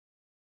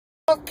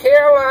North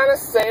Carolina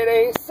say it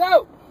ain't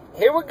so.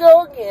 Here we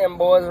go again,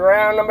 boys.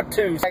 Round number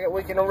 2, second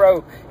week in a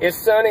row.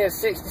 It's sunny,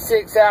 it's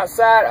 66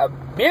 outside, a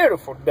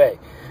beautiful day.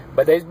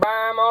 But there's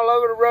bime all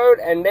over the road,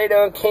 and they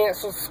done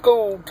canceled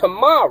school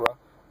tomorrow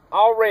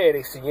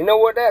already. So you know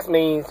what that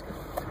means.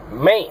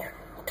 Man,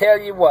 tell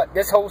you what,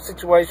 this whole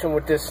situation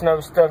with this snow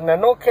stuff. Now,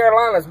 North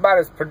Carolina is about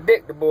as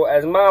predictable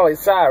as Miley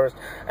Cyrus.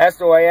 That's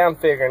the way I'm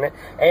figuring it.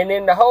 And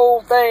then the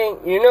whole thing,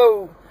 you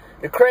know,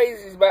 the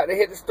crazy's about to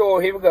hit the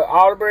store. Here we go.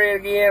 All the bread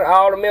again,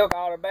 all the milk,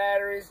 all the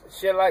batteries,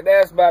 shit like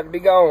that's about to be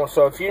gone.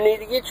 So if you need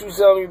to get you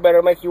some, you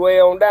better make your way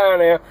on down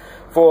there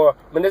for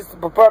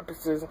municipal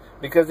purposes.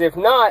 Because if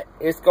not,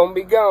 it's going to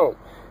be gone.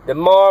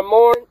 Tomorrow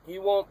morning,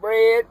 you want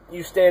bread,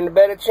 you stand a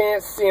better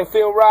chance of seeing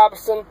Phil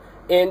Robinson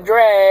in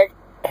drag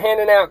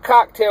handing out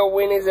cocktail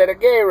winnies at a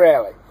gay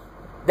rally.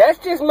 That's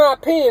just my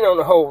opinion on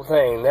the whole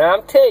thing. Now,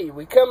 I'm telling you,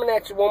 we coming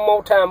at you one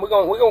more time. We're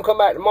gonna come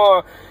back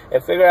tomorrow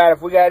and figure out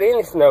if we got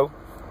any snow.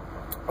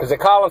 Because they're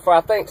calling for,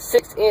 I think,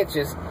 6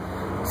 inches.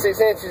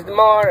 6 inches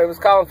tomorrow. It was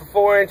calling for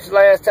 4 inches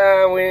last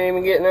time. We didn't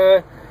even get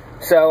none.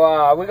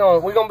 So, we're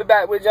gonna be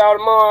back with y'all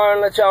tomorrow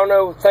and let y'all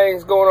know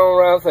things going on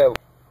around the field.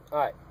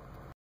 Alright.